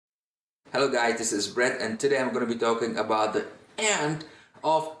Hello guys, this is Brett and today I'm going to be talking about the end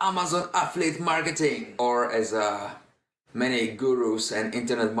of Amazon affiliate marketing, or as many gurus and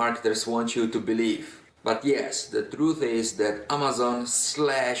internet marketers want you to believe. But yes, the truth is that Amazon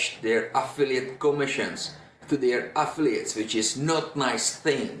slashed their affiliate commissions to their affiliates, which is not nice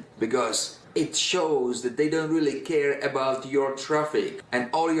thing because it shows that they don't really care about your traffic and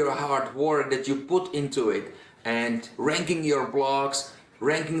all your hard work that you put into it and ranking your blogs,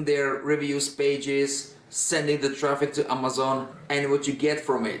 ranking their reviews pages, sending the traffic to Amazon, and what you get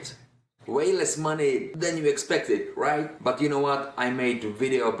from it. Way less money than you expected, right? But you know what? I made a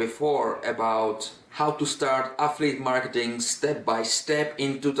video before about how to start affiliate marketing step by step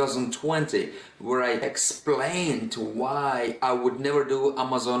in 2020, where I explained why I would never do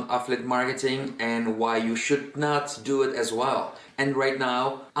Amazon affiliate marketing and why you should not do it as well. And right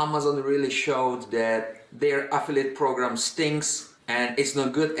now, Amazon really showed that their affiliate program stinks and it's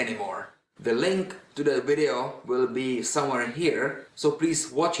not good anymore. The link to the video will be somewhere here, so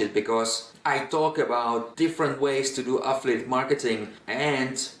please watch it because I talk about different ways to do affiliate marketing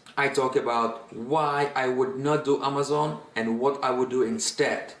and I talk about why I would not do Amazon and what I would do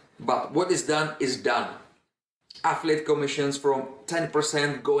instead. But what is done is done. Affiliate commissions from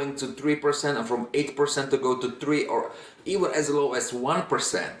 10% going to 3% and from 8% to go to 3 or even as low as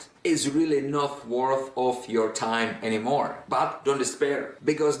 1% is really not worth of your time anymore. But don't despair,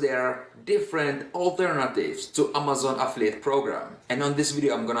 because there are different alternatives to Amazon affiliate program. And on this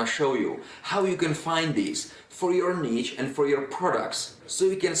video I'm gonna show you how you can find these for your niche and for your products so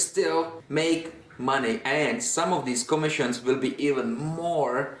you can still make money, and some of these commissions will be even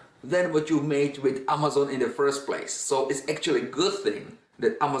more than what you made with Amazon in the first place. So it's actually a good thing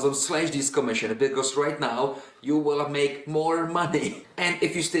that Amazon slashed this commission, because right now you will make more money. And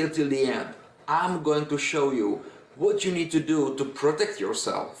if you stay till the end, I'm going to show you what you need to do to protect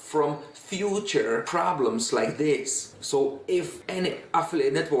yourself from future problems like this. So if any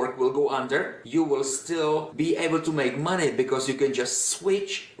affiliate network will go under, you will still be able to make money because you can just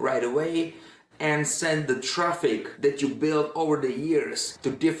switch right away and send the traffic that you built over the years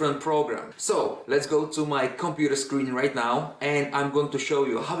to different programs. So let's go to my computer screen right now and I'm going to show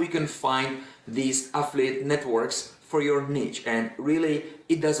you how you can find these affiliate networks for your niche. And really,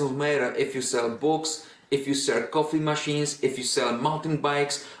 it doesn't matter if you sell books, if you sell coffee machines, if you sell mountain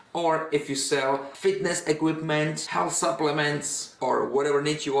bikes, or if you sell fitness equipment, health supplements, or whatever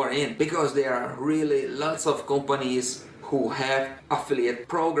niche you are in, because there are really lots of companies who have affiliate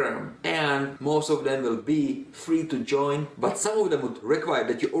program and most of them will be free to join, but some of them would require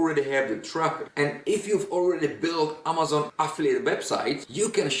that you already have the traffic. And if you've already built Amazon affiliate website, you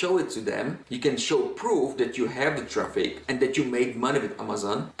can show it to them, you can show proof that you have the traffic and that you made money with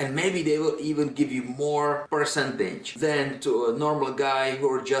Amazon, and maybe they will even give you more percentage than to a normal guy who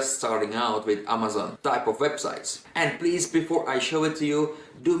are just starting out with Amazon type of websites. And please, before I show it to you,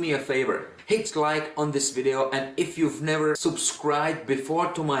 do me a favor. Hit like on this video, and if you've never subscribed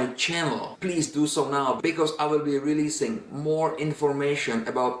before to my channel, please do so now, because I will be releasing more information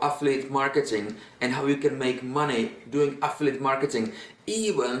about affiliate marketing and how you can make money doing affiliate marketing,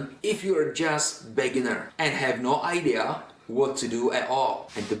 even if you're just beginner and have no idea what to do at all.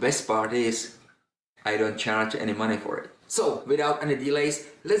 And the best part is, I don't charge any money for it. So without any delays,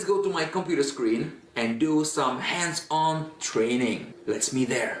 let's go to my computer screen and do some hands-on training. Let's meet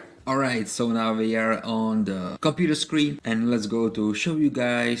there. Alright, so now we are on the computer screen and let's go to show you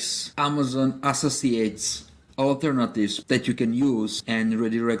guys Amazon Associates alternatives that you can use and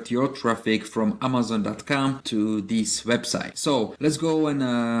redirect your traffic from Amazon.com to this website. So let's go and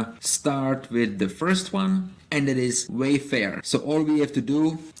start with the first one, and that is Wayfair. So all we have to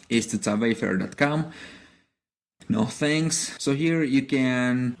do is to type wayfair.com. No thanks. So here you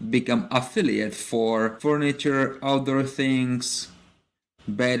can become affiliate for furniture, outdoor things,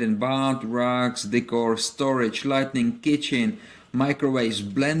 bed and bath, rugs, decor, storage, lighting, kitchen, microwaves,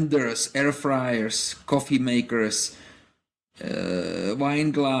 blenders, air fryers, coffee makers,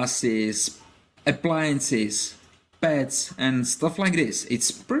 wine glasses, appliances, pets, and stuff like this.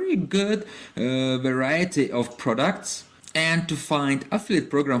 It's pretty good variety of products. And to find affiliate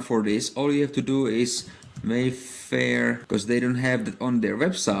program for this, all you have to do is Wayfair, because they don't have that on their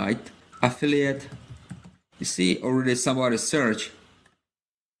website. Affiliate. You see, already somebody search.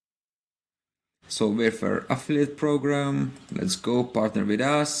 So Wayfair affiliate program, let's go, partner with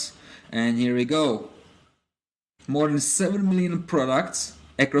us, and here we go. More than 7 million products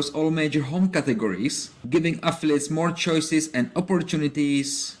across all major home categories, giving affiliates more choices and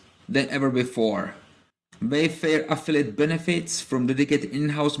opportunities than ever before. Wayfair affiliate benefits from dedicated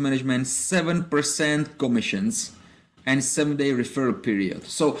in-house management, 7% commissions, and 7-day referral period.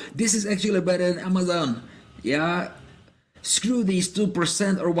 So this is actually better than Amazon. Yeah, screw these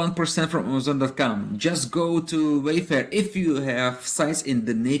 2% or 1% from Amazon.com. Just go to Wayfair. If you have sites in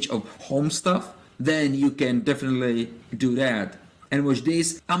the niche of home stuff, then you can definitely do that. And watch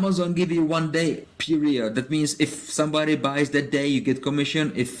this, Amazon give you 1 day period. That means if somebody buys that day, you get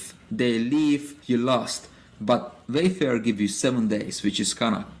commission. If they leave, you lost. But Wayfair give you 7 days, which is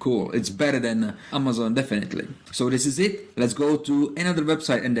kind of cool. It's better than Amazon, definitely. So this is it. Let's go to another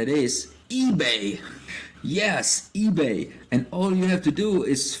website, and that is eBay. Yes, eBay. And all you have to do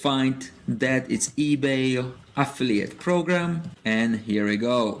is find that it's eBay affiliate program. And here we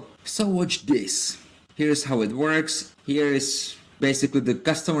go. So watch this. Here's how it works. Here is basically the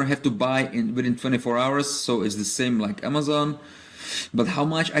customer have to buy within 24 hours. So it's the same like Amazon. But how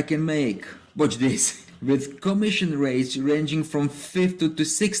much I can make? Watch this. With commission rates ranging from 50 to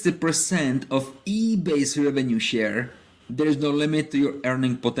 60% of eBay's revenue share, there is no limit to your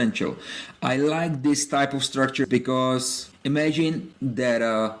earning potential. I like this type of structure because imagine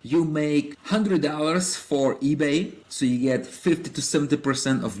that you make $100 for eBay, so you get 50 to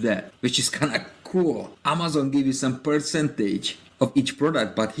 70% of that, which is kind of cool. Amazon gives you some percentage of each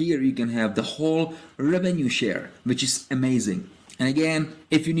product, but here you can have the whole revenue share, which is amazing. And again,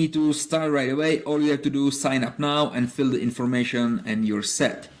 if you need to start right away, all you have to do is sign up now and fill the information and you're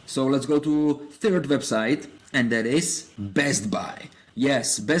set. So let's go to third website, and that is Best Buy.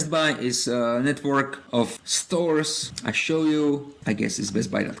 Yes, Best Buy is a network of stores. I show you, I guess it's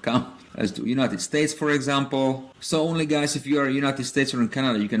bestbuy.com. Let's do United States, for example. So only guys, if you are United States or in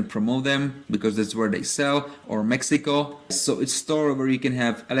Canada, you can promote them because that's where they sell, or Mexico. So it's a store where you can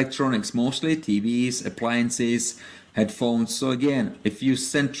have electronics, mostly TVs, appliances, headphones. So again, if you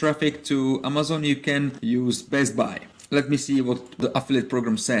send traffic to Amazon, you can use Best Buy. Let me see what the affiliate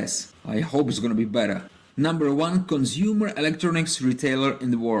program says. I hope it's going to be better. Number 1 consumer electronics retailer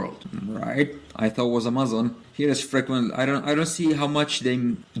in the world. Right, I thought it was Amazon. Here is frequent. I don't see how much they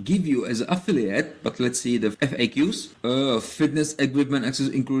give you as an affiliate, but let's see the FAQs. Fitness equipment access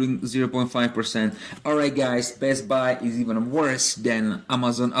including 0.5%. Alright guys, Best Buy is even worse than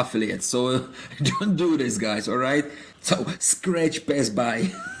Amazon affiliate, so don't do this guys, alright? So scratch Best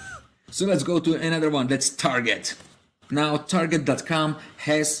Buy. So let's go to another one, that's Target. Now Target.com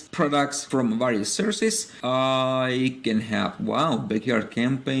has products from various sources. I can have, wow, backyard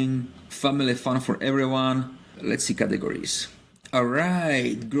camping, family fun for everyone. Let's see categories.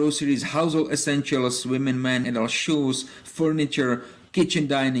 Alright, groceries, household essentials, women, men, adult shoes, furniture, kitchen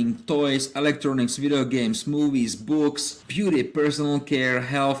dining, toys, electronics, video games, movies, books, beauty, personal care,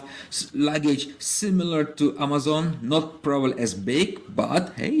 health, luggage, similar to Amazon, not probably as big,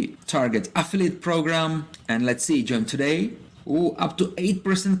 but hey, Target affiliate program. And let's see, join today. Oh, up to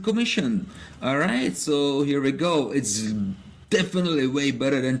 8% commission. Alright, so here we go. It's definitely way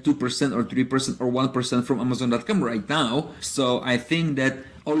better than 2% or 3% or 1% from Amazon.com right now. So I think that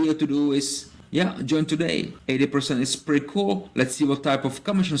all you have to do is, yeah, join today. 80% is pretty cool. Let's see what type of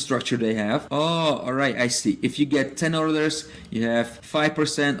commission structure they have. Oh, alright, I see. If you get 10 orders, you have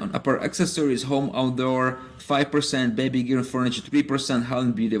 5% on upper accessories, home, outdoor, 5%, baby gear and furniture, 3%, health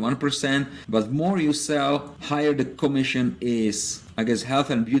and beauty, 1%. But more you sell, higher the commission is. I guess health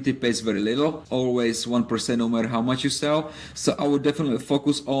and beauty pays very little, always 1% no matter how much you sell. So I would definitely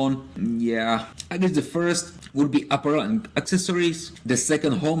focus on, yeah, I guess the first would be apparel and accessories, the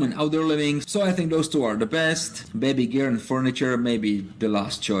second home and outdoor living. So I think those two are the best. Baby gear and furniture maybe the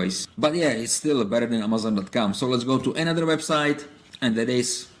last choice. But yeah, it's still better than Amazon.com. So let's go to another website, and that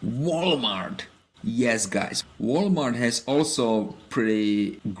is Walmart. Yes guys, Walmart has also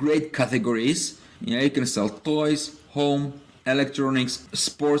pretty great categories. Yeah, you can sell toys, home, electronics,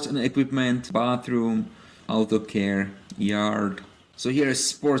 sports and equipment, bathroom, auto care, yard. So here is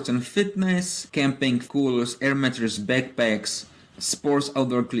sports and fitness, camping, coolers, air mattress, backpacks, sports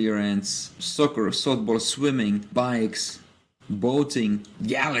outdoor clearance, soccer, softball, swimming, bikes, boating.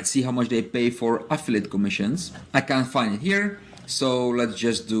 Yeah, let's see how much they pay for affiliate commissions. I can't find it here, so let's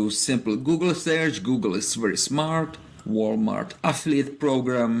just do simple Google search. Google is very smart. Walmart affiliate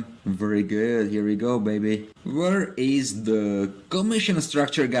program, very good. Here we go, baby. Where is the commission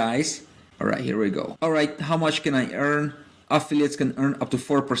structure, guys? All right, here we go. All right, how much can I earn? Affiliates can earn up to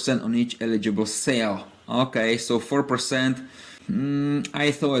 4% on each eligible sale. Okay, so 4%.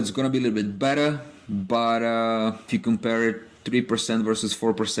 I thought it's gonna be a little bit better, but if you compare it, 3% versus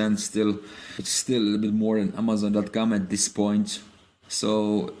 4%, it's still a little bit more than Amazon.com at this point.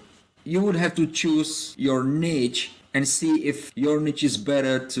 So you would have to choose your niche and see if your niche is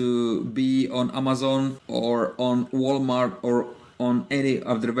better to be on Amazon or on Walmart or on any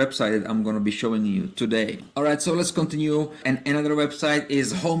of the website that I'm going to be showing you today. Alright, so let's continue. And another website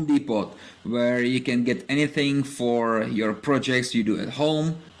is Home Depot, where you can get anything for your projects you do at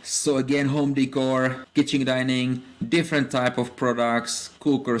home. So again, home decor, kitchen dining, different type of products,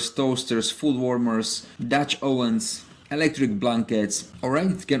 cookers, toasters, food warmers, Dutch ovens, electric blankets.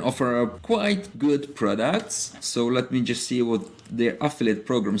 Alright, it can offer quite good products. So let me just see what their affiliate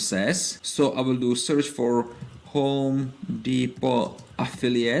program says. So I will do search for Home Depot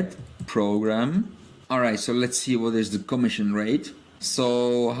affiliate program. Alright, so let's see what is the commission rate.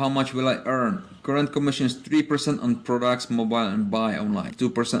 So how much will I earn? Current commission is 3% on products mobile and buy online,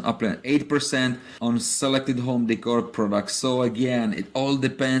 2% upline, 8% on selected home decor products. So again, it all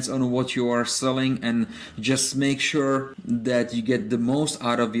depends on what you are selling, and just make sure that you get the most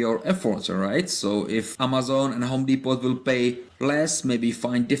out of your efforts. All right, so if Amazon and Home Depot will pay less, maybe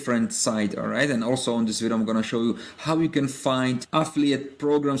find different site. All right, and also on this video I'm gonna show you how you can find affiliate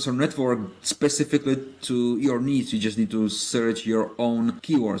programs or network specifically to your needs. You just need to search your own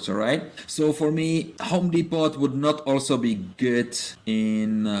keywords. All right, so for me, Home Depot would not also be good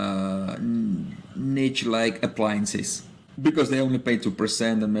in niche like appliances, because they only pay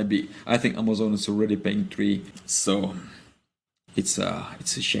 2%, and maybe I think Amazon is already paying 3%. So it's a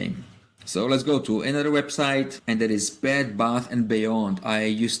shame. So let's go to another website, and that is Bed Bath and Beyond. I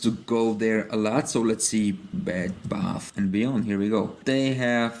used to go there a lot, so let's see Bed Bath and Beyond. Here we go. They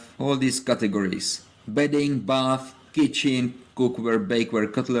have all these categories: bedding, bath, kitchen, cookware,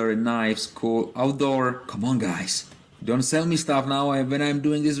 bakeware, cutlery, knives, cool, outdoor. Come on guys, don't sell me stuff now when I'm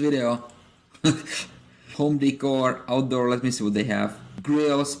doing this video. Home decor, outdoor, let me see what they have.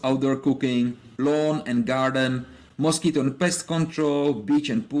 Grills, outdoor cooking, lawn and garden, mosquito and pest control, beach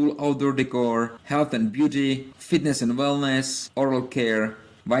and pool, outdoor decor, health and beauty, fitness and wellness, oral care,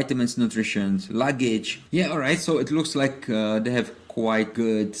 vitamins, nutrition, luggage. Yeah, alright, so it looks like they have quite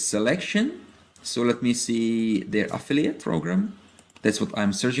good selection. So let me see their affiliate program. That's what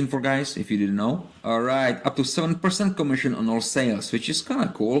I'm searching for, guys, if you didn't know. Alright, up to 7% commission on all sales, which is kind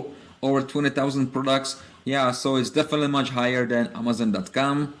of cool. Over 20,000 products. Yeah, so it's definitely much higher than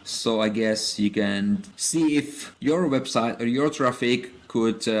Amazon.com. So I guess you can see if your website or your traffic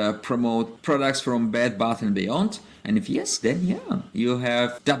could promote products from Bed Bath and Beyond. And if yes, then yeah, you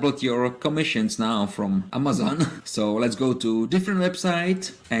have doubled your commissions now from Amazon. So let's go to different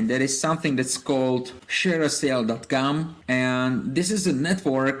website, and there is something that's called shareasale.com, and this is a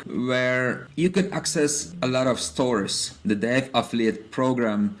network where you can access a lot of stores that they have affiliate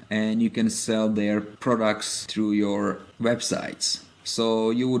program, and you can sell their products through your websites. So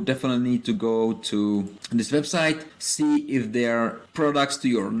you would definitely need to go to this website, see if there are products to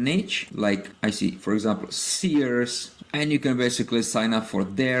your niche, like I see, for example, Sears, and you can basically sign up for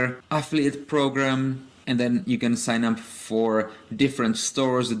their affiliate program, and then you can sign up for different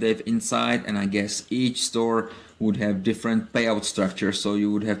stores that they have inside, and I guess each store would have different payout structure, so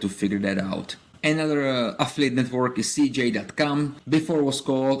you would have to figure that out. Another affiliate network is CJ.com. Before was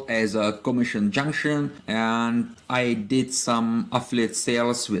called as a Commission Junction, and I did some affiliate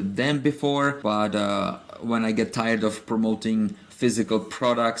sales with them before, but when I get tired of promoting physical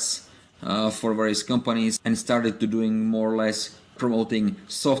products for various companies and started to doing more or less promoting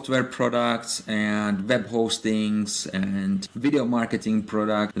software products and web hostings and video marketing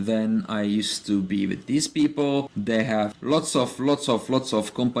product, then I used to be with these people. They have lots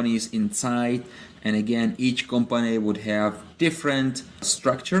of companies inside, and again, each company would have different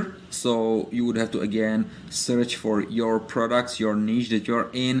structure, so you would have to again search for your products, your niche that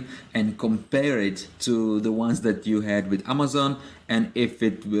you're in, and compare it to the ones that you had with Amazon, and if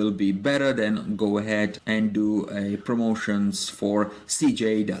it will be better, then go ahead and do a promotions for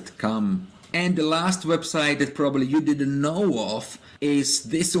CJ.com. And the last website that probably you didn't know of is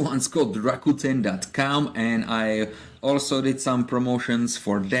this one's called Rakuten.com, and I also did some promotions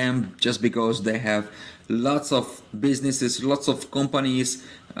for them just because they have lots of businesses, lots of companies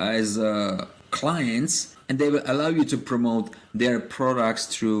as clients, and they will allow you to promote their products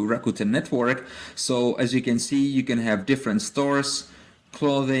through Rakuten network. So as you can see, you can have different stores,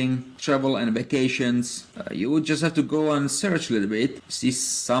 clothing, travel and vacations. You would just have to go and search a little bit. See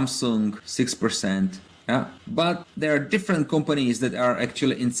Samsung 6%. Yeah, but there are different companies that are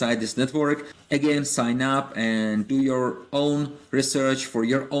actually inside this network. Again, sign up and do your own research for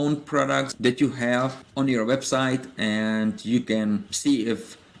your own products that you have on your website, and you can see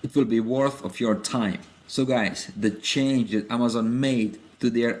if it will be worth of your time. So guys, the change that Amazon made to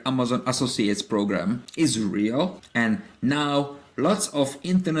their Amazon Associates program is real, and now lots of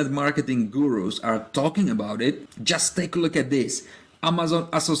internet marketing gurus are talking about it. Just take a look at this. Amazon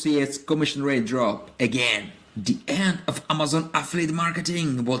Associates commission rate drop again. The end of Amazon affiliate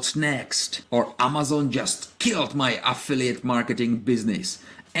marketing. What's next? Or Amazon just killed my affiliate marketing business.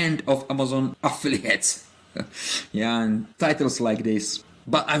 End of Amazon affiliates. Yeah, and titles like this.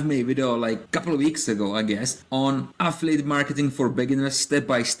 But I've made a video like a couple of weeks ago, I guess, on affiliate marketing for beginners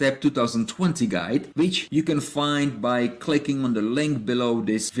step-by-step 2020 guide, which you can find by clicking on the link below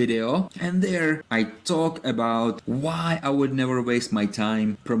this video. And there I talk about why I would never waste my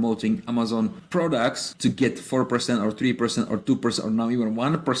time promoting Amazon products to get 4% or 3% or 2% or now even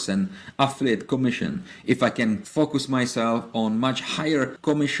 1% affiliate commission if I can focus myself on much higher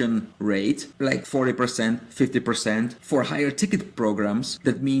commission rate, like 40%, 50% for higher ticket programs.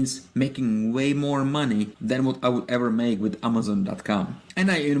 That means making way more money than what I would ever make with Amazon.com.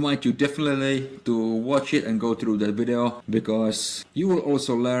 And I invite you definitely to watch it and go through that video, because you will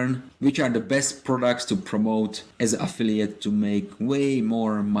also learn which are the best products to promote as an affiliate to make way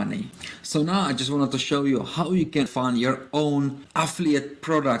more money. So now I just wanted to show you how you can find your own affiliate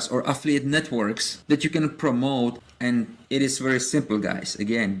products or affiliate networks that you can promote. And it is very simple, guys.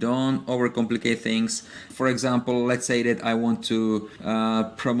 Again, don't overcomplicate things. For example, let's say that I want to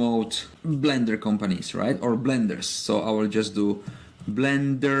promote blender companies, right? Or blenders. So I will just do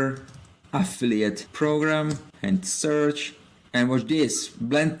blender affiliate program and search. And watch this,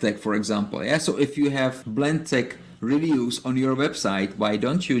 BlendTech, for example. Yeah. So if you have BlendTech reviews on your website, why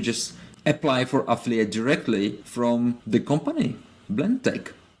don't you just apply for affiliate directly from the company,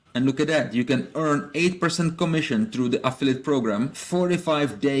 BlendTech? And look at that, you can earn 8% commission through the affiliate program,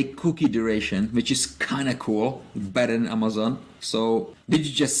 45-day cookie duration, which is kind of cool, better than Amazon. So did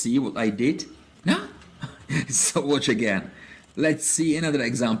you just see what I did? No? So watch again. Let's see another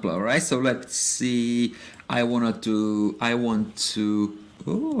example, all right? So let's see, I want to,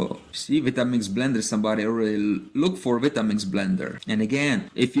 oh, see Vitamix Blender, somebody already look for Vitamix Blender. And again,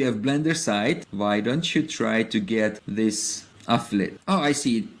 if you have Blender site, why don't you try to get this affiliate? Oh, I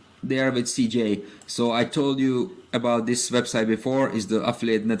see it. They are with CJ. So I told you about this website before, is the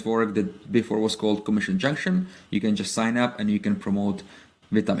affiliate network that before was called Commission Junction. You can just sign up and you can promote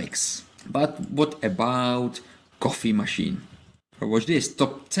Vitamix. But what about coffee machine? Or watch this,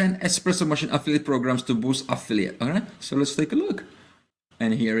 top 10 espresso machine affiliate programs to boost affiliate. All right, so let's take a look.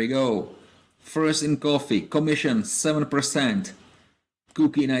 And here we go. First in coffee, commission 7%,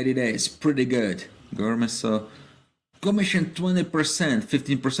 cookie 90 days, pretty good. Gourmet, so commission 20%,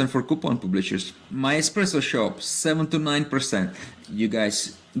 15% for coupon publishers. My espresso shop 7 to 9%. You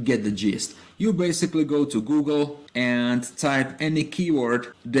guys get the gist. You basically go to Google and type any keyword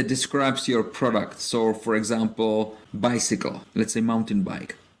that describes your product. So for example, bicycle, let's say mountain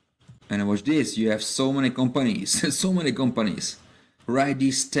bike. And watch this, you have so many companies, so many companies. Write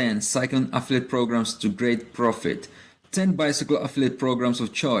these 10 cycling affiliate programs to great profit. 10 bicycle affiliate programs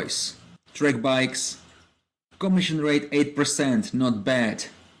of choice. Trek bikes, commission rate 8%, not bad.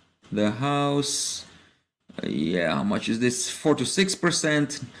 The house, yeah, how much is this? 4 to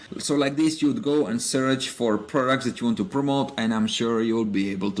 6%. So like this, you would go and search for products that you want to promote, and I'm sure you'll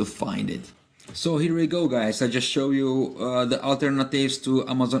be able to find it. So here we go, guys. I just show you the alternatives to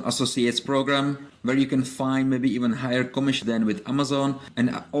Amazon Associates program, where you can find maybe even higher commission than with Amazon.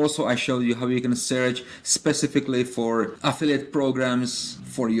 And also I showed you how you can search specifically for affiliate programs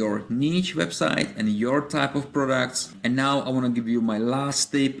for your niche website and your type of products. And now I want to give you my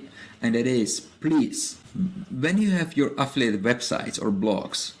last tip, and that is, please, when you have your affiliate websites or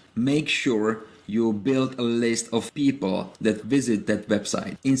blogs, make sure you build a list of people that visit that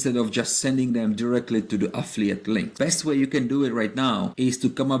website instead of just sending them directly to the affiliate link. Best way you can do it right now is to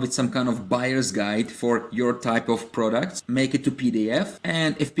come up with some kind of buyer's guide for your type of products, make it to PDF,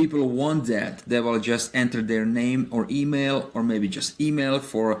 and if people want that, they will just enter their name or email, or maybe just email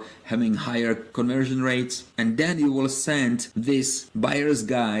for having higher conversion rates, and then you will send this buyer's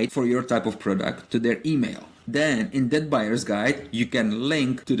guide for your type of product to their email. Then in that buyer's guide, you can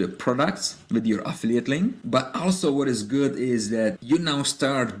link to the products with your affiliate link. But also what is good is that you now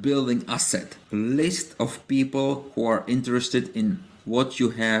start building asset, a list of people who are interested in what you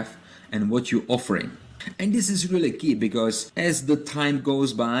have and what you're offering. And this is really key, because as the time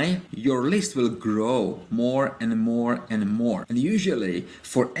goes by, your list will grow more and more and more. And usually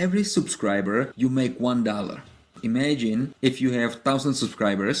for every subscriber, you make $1. Imagine if you have 1,000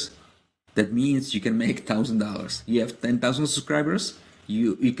 subscribers, that means you can make $1,000. You have 10,000 subscribers,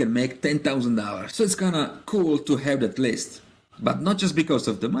 you can make $10,000. So it's kind of cool to have that list. But not just because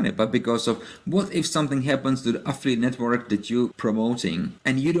of the money, but because of what if something happens to the affiliate network that you're promoting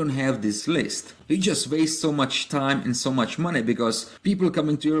and you don't have this list. You just waste so much time and so much money because people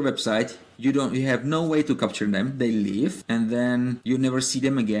coming to your website, you have no way to capture them. They leave and then you never see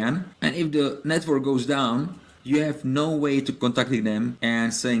them again. And if the network goes down, you have no way to contacting them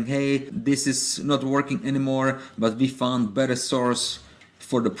and saying, hey, this is not working anymore, but we found better source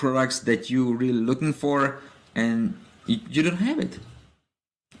for the products that you're really looking for, and you don't have it.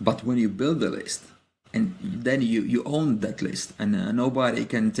 But when you build the list, and then you own that list, and nobody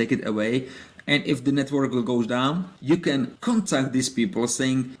can take it away. And if the network goes down, you can contact these people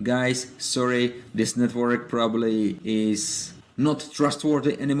saying, guys, sorry, this network probably is not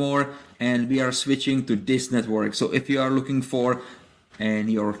trustworthy anymore, and we are switching to this network. So if you are looking for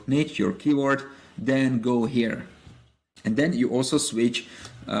your niche, your keyword, then go here. And then you also switch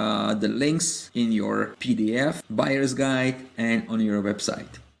the links in your PDF, buyer's guide, and on your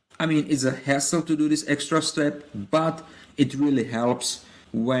website. I mean, it's a hassle to do this extra step, but it really helps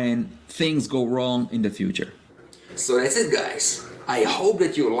when things go wrong in the future. So that's it, guys. I hope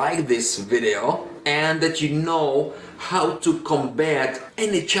that you like this video and that you know how to combat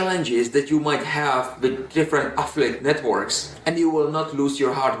any challenges that you might have with different affiliate networks, and you will not lose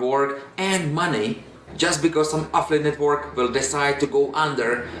your hard work and money just because some affiliate network will decide to go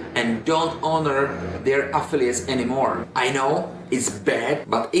under and don't honor their affiliates anymore. I know it's bad,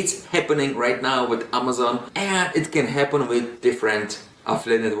 but it's happening right now with Amazon, and it can happen with different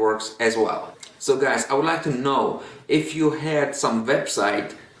affiliate networks as well. So guys, I would like to know if you had some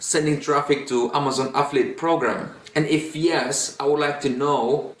website sending traffic to Amazon affiliate program, and if yes, I would like to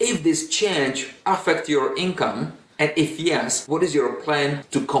know if this change affect your income, and if yes, what is your plan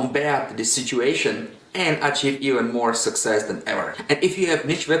to combat this situation and achieve even more success than ever. And if you have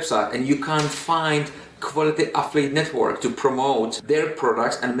niche website and you can't find quality affiliate network to promote their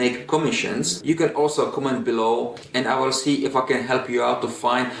products and make commissions, you can also comment below and I will see if I can help you out to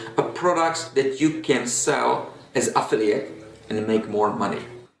find a product that you can sell as affiliate and make more money.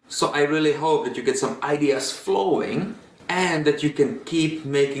 So I really hope that you get some ideas flowing and that you can keep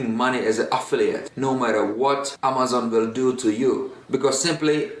making money as an affiliate no matter what Amazon will do to you. Because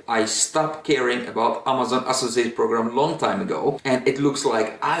simply I stopped caring about Amazon Associate program long time ago, and it looks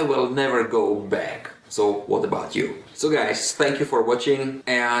like I will never go back. So what about you? So guys, thank you for watching,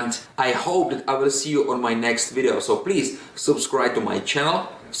 and I hope that I will see you on my next video. So please subscribe to my channel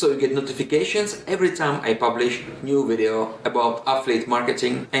so you get notifications every time I publish new video about affiliate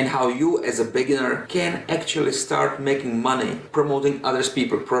marketing and how you as a beginner can actually start making money promoting other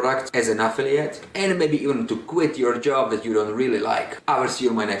people's products as an affiliate, and maybe even to quit your job that you don't really like. I will see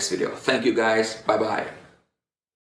you in my next video. Thank you guys. Bye bye.